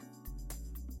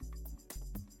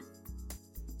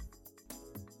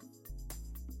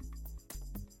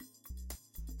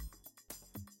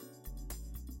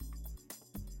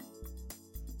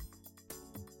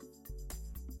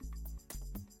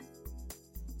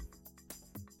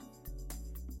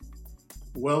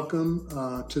Welcome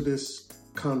to this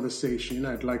conversation.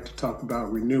 I'd like to talk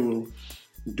about renewal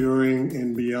during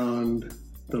and beyond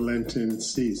the Lenten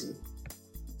season.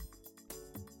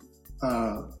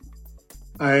 I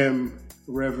am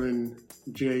Reverend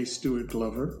J. Stewart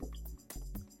Glover.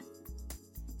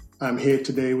 I'm here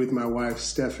today with my wife,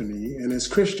 Stephanie, and as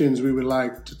Christians, we would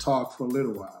like to talk for a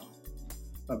little while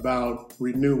about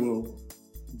renewal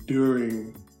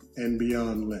during and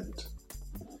beyond Lent.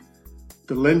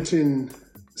 The Lenten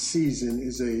season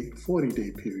is a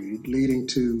 40-day period leading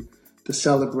to the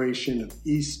celebration of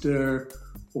Easter,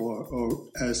 or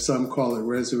as some call it,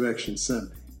 Resurrection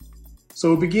Sunday.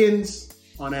 So it begins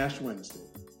on Ash Wednesday.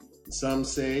 Some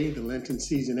say the Lenten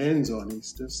season ends on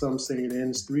Easter. Some say it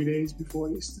ends 3 days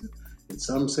before Easter. And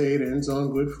some say it ends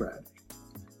on Good Friday.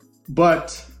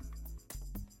 But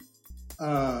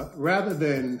rather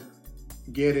than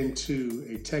get into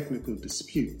a technical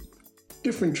dispute,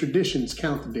 different traditions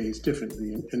count the days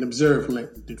differently and observe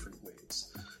Lent in different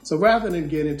ways. So rather than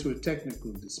get into a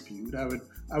technical dispute,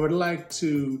 I would like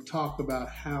to talk about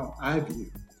how I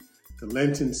view the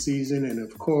Lenten season. And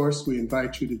of course, we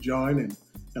invite you to join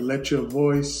and let your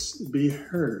voice be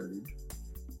heard,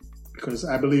 because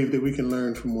I believe that we can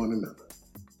learn from one another.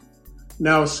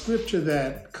 Now, a scripture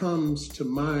that comes to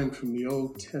mind from the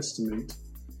Old Testament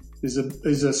is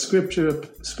a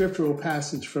scriptural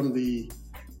passage from the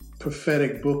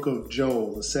prophetic book of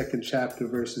Joel, the second chapter,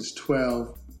 verses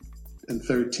 12 and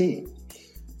 13.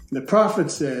 The prophet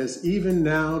says, "Even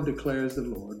now declares the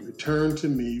Lord, return to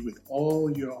me with all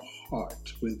your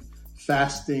heart, with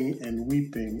fasting and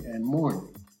weeping and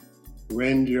mourning.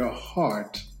 Rend your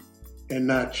heart and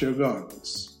not your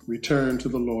garments. Return to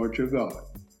the Lord your God."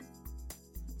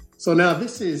 So now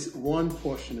this is one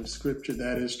portion of scripture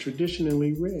that is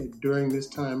traditionally read during this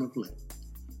time of Lent.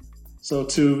 So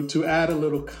to add a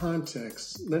little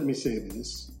context, let me say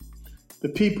this. The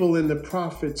people in the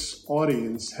prophet's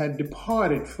audience had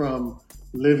departed from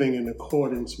living in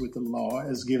accordance with the law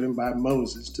as given by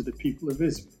Moses to the people of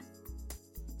Israel.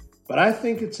 But I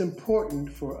think it's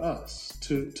important for us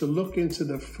to look into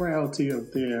the frailty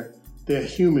of their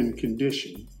human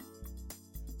condition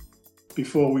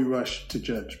before we rush to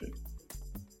judgment.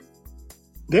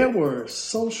 There were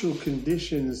social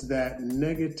conditions that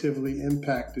negatively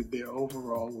impacted their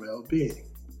overall well-being.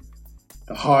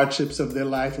 The hardships of their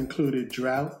life included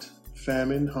drought,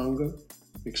 famine, hunger,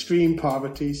 extreme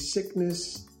poverty,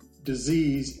 sickness,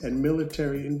 disease, and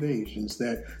military invasions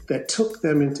that took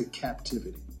them into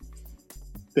captivity.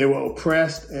 They were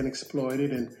oppressed and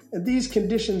exploited, and these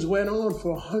conditions went on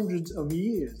for hundreds of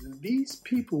years, and these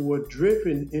people were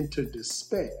driven into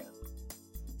despair.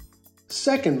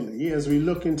 Secondly, as we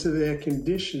look into their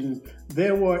condition,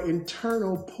 there were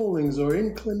internal pullings or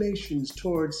inclinations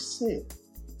towards sin.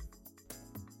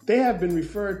 They have been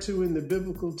referred to in the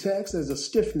biblical text as a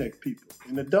stiff-necked people,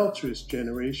 an adulterous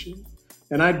generation,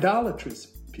 an idolatrous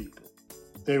people.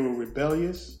 They were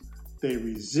rebellious, they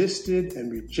resisted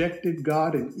and rejected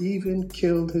God and even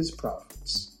killed his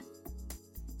prophets.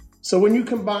 So when you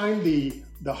combine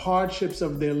the hardships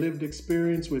of their lived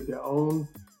experience with their own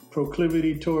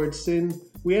proclivity towards sin,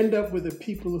 we end up with a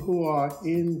people who are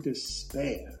in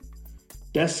despair.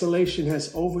 Desolation has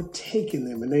overtaken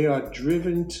them, and they are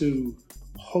driven to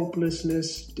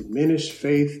hopelessness, diminished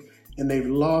faith, and they've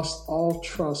lost all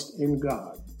trust in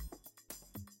God.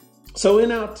 So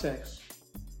in our text,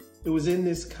 it was in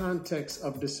this context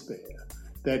of despair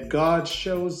that God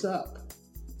shows up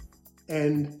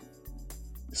and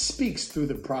speaks through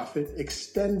the prophet,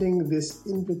 extending this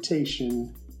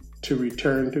invitation to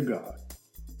return to God.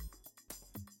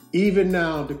 "Even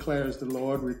now, declares the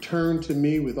Lord, return to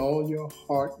me with all your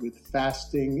heart, with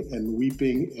fasting and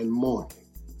weeping and mourning."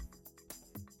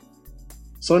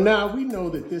 So now we know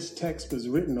that this text was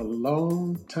written a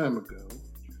long time ago,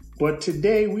 but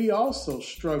today we also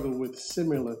struggle with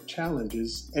similar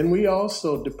challenges, and we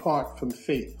also depart from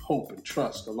faith, hope, and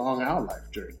trust along our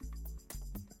life journey.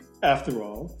 After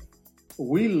all,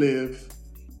 we live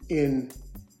in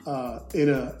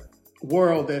a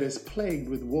world that is plagued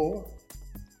with war,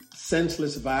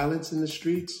 senseless violence in the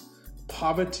streets,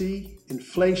 poverty,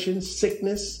 inflation,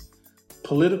 sickness,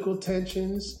 political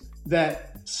tensions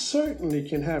that certainly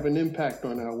can have an impact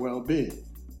on our well-being.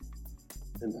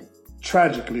 And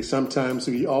tragically, sometimes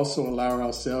we also allow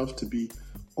ourselves to be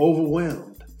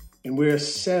overwhelmed, and we're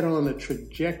set on a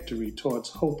trajectory towards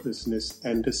hopelessness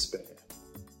and despair.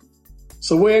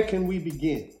 So where can we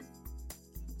begin?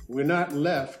 We're not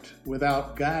left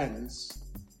without guidance.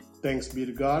 Thanks be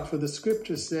to God, for the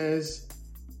scripture says,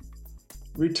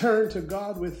 return to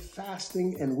God with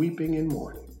fasting and weeping and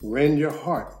mourning. Rend your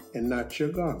heart and not your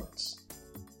garments.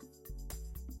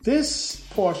 This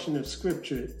portion of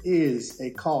scripture is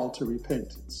a call to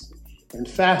repentance, and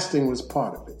fasting was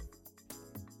part of it.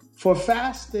 For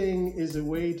fasting is a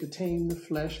way to tame the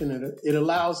flesh, and it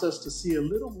allows us to see a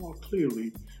little more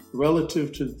clearly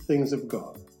relative to the things of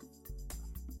God.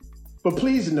 But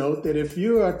please note that if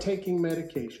you are taking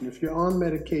medication, if you're on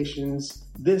medications,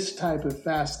 this type of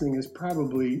fasting is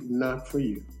probably not for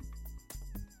you.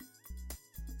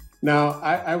 Now,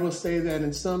 I will say that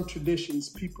in some traditions,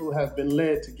 people have been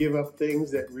led to give up things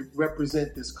that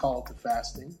represent this call to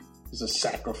fasting as a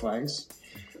sacrifice.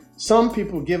 Some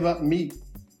people give up meat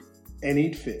and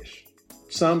eat fish.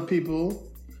 Some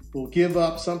people will give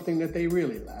up something that they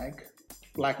really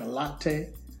like a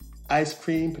latte, ice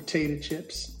cream, potato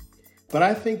chips. But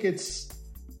I think it's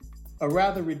a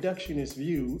rather reductionist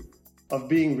view of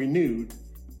being renewed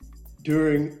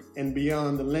during and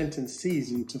beyond the Lenten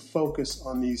season to focus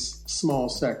on these small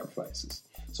sacrifices.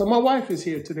 So my wife is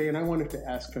here today, and I wanted to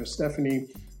ask her, Stephanie,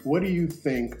 what do you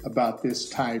think about this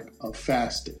type of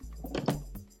fasting?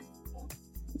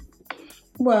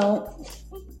 Well,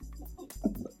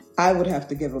 I would have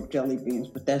to give up jelly beans,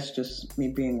 but that's just me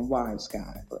being a wise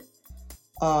guy. But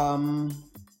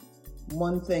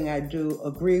one thing I do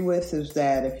agree with is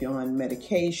that if you're on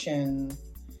medication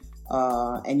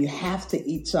and you have to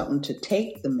eat something to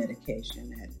take the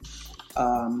medication,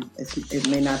 it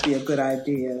may not be a good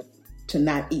idea to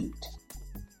not eat.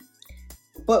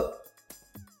 But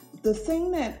the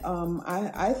thing that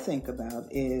I think about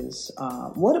is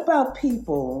what about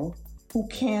people who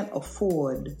can't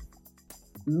afford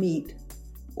meat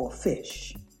or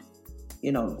fish?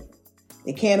 You know,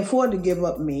 they can't afford to give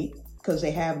up meat because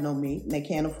they have no meat, and they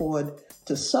can't afford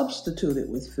to substitute it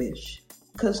with fish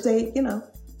because they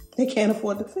can't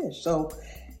afford the fish. So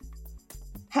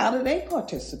how do they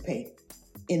participate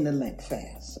in the Lent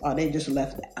fast? Are they just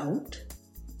left out?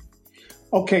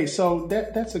 Okay, so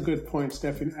that's a good point,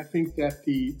 Stephanie. I think that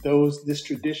this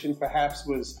tradition perhaps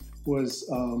was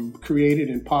created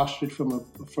and postured from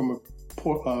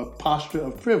a posture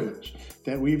of privilege,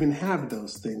 that we even have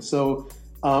those things. So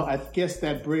I guess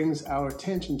that brings our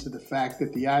attention to the fact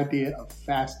that the idea of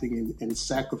fasting and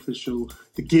sacrificial,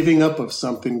 the giving up of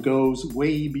something, goes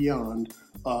way beyond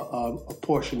a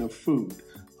portion of food.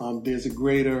 There's a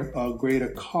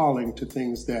greater calling to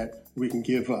things that we can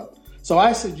give up. So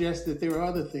I suggest that there are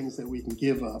other things that we can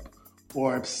give up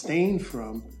or abstain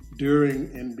from during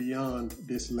and beyond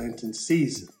this Lenten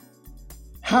season.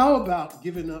 How about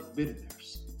giving up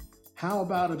bitterness? How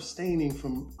about abstaining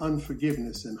from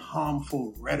unforgiveness and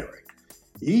harmful rhetoric?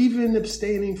 Even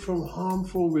abstaining from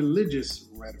harmful religious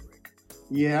rhetoric.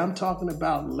 Yeah, I'm talking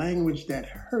about language that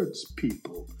hurts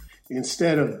people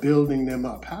instead of building them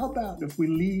up. How about if we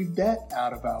leave that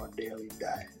out of our daily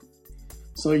diet?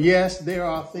 So yes, there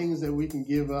are things that we can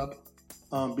give up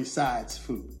besides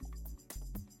food.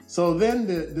 So then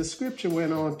the scripture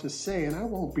went on to say, and I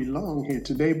won't be long here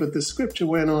today, but the scripture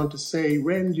went on to say,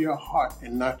 rend your heart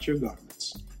and not your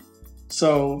garments.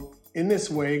 So in this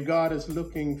way, God is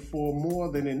looking for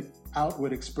more than an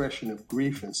outward expression of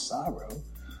grief and sorrow.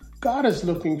 God is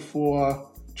looking for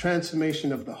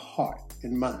transformation of the heart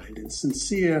and mind and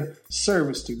sincere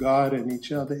service to God and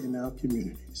each other in our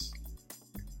communities.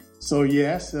 So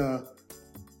yes,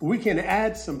 we can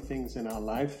add some things in our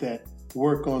life that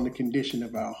work on the condition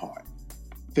of our heart.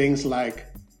 Things like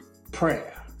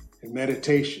prayer and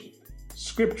meditation,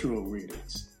 scriptural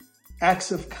readings, acts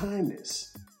of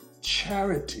kindness,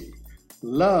 charity,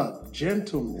 love,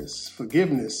 gentleness,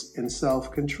 forgiveness, and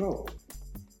self-control.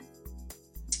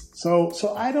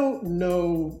 So I don't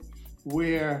know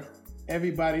where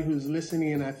everybody who's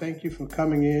listening, and I thank you for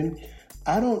coming in,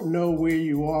 I don't know where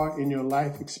you are in your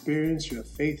life experience, your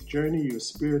faith journey, your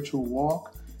spiritual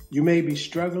walk. You may be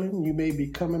struggling. You may be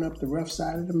coming up the rough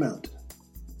side of the mountain.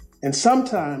 And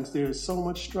sometimes there is so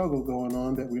much struggle going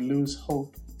on that we lose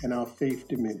hope and our faith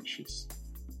diminishes.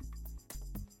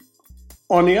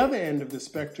 On the other end of the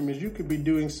spectrum is you could be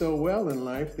doing so well in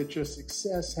life that your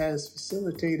success has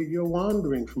facilitated your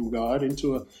wandering from God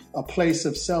into a place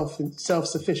of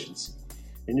self-sufficiency.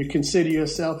 And you consider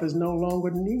yourself as no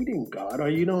longer needing God, or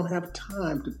you don't have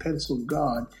time to pencil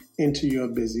God into your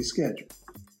busy schedule.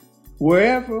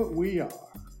 Wherever we are,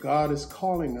 God is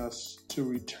calling us to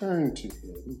return to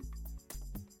Him.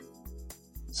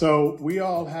 So we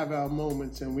all have our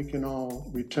moments, and we can all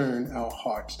return our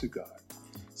hearts to God.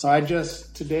 So I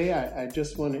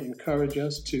just want to encourage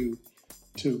us to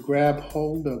grab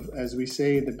hold of, as we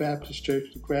say in the Baptist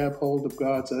Church, to grab hold of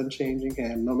God's unchanging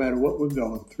hand, no matter what we're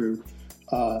going through.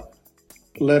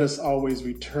 Let us always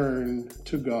return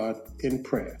to God in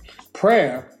prayer.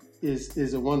 Prayer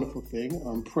is a wonderful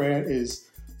thing. Prayer is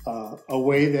a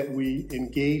way that we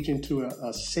engage into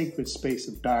a sacred space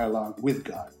of dialogue with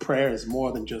God. Prayer is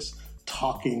more than just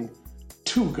talking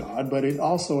to God, but it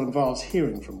also involves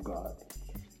hearing from God.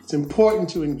 It's important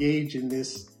to engage in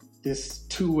this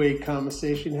two-way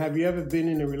conversation. Have you ever been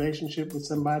in a relationship with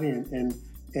somebody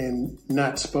and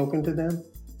not spoken to them?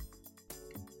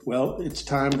 Well, it's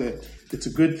a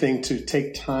good thing to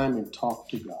take time and talk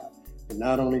to God, and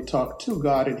not only talk to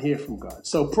God and hear from God.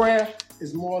 So prayer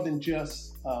is more than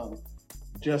just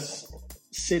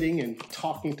sitting and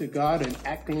talking to God and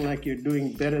acting like you're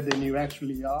doing better than you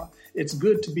actually are. It's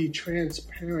good to be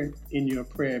transparent in your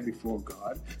prayer before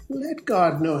God. Let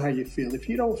God know how you feel. If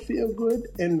you don't feel good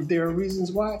and there are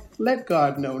reasons why, let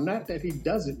God know. Not that he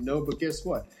doesn't know, but guess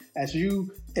what? As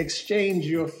you exchange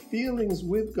your feelings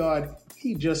with God,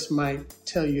 he just might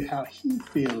tell you how he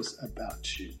feels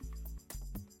about you.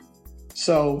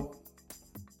 So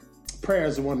prayer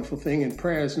is a wonderful thing, and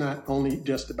prayer is not only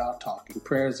just about talking.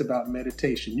 Prayer is about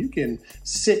meditation. You can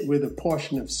sit with a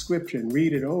portion of scripture and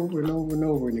read it over and over and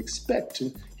over and expect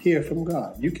to hear from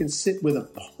God. You can sit with a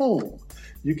poem.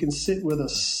 You can sit with a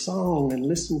song and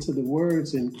listen to the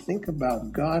words and think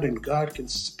about God, and God can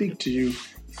speak to you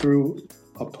through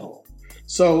a poem.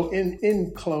 So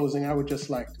in closing, I would just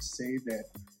like to say that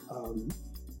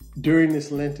during this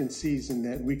Lenten season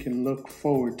that we can look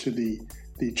forward to the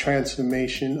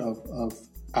transformation of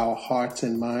our hearts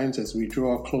and minds as we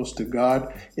draw close to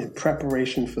God in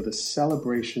preparation for the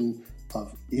celebration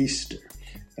of Easter.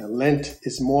 Now, Lent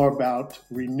is more about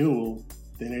renewal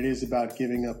than it is about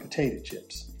giving up potato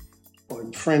chips or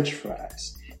French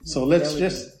fries. So let's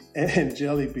and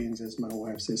jelly beans, as my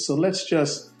wife says. So let's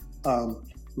just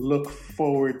look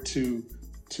forward to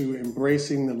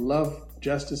embracing the love,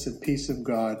 justice, and peace of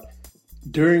God.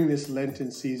 During this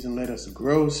Lenten season, let us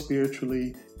grow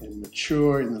spiritually and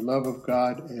mature in the love of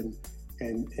God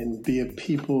and be a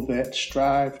people that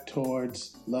strive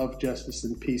towards love, justice,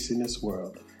 and peace in this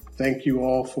world. Thank you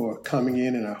all for coming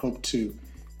in, and I hope to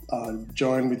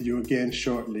join with you again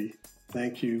shortly.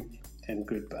 Thank you and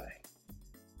goodbye.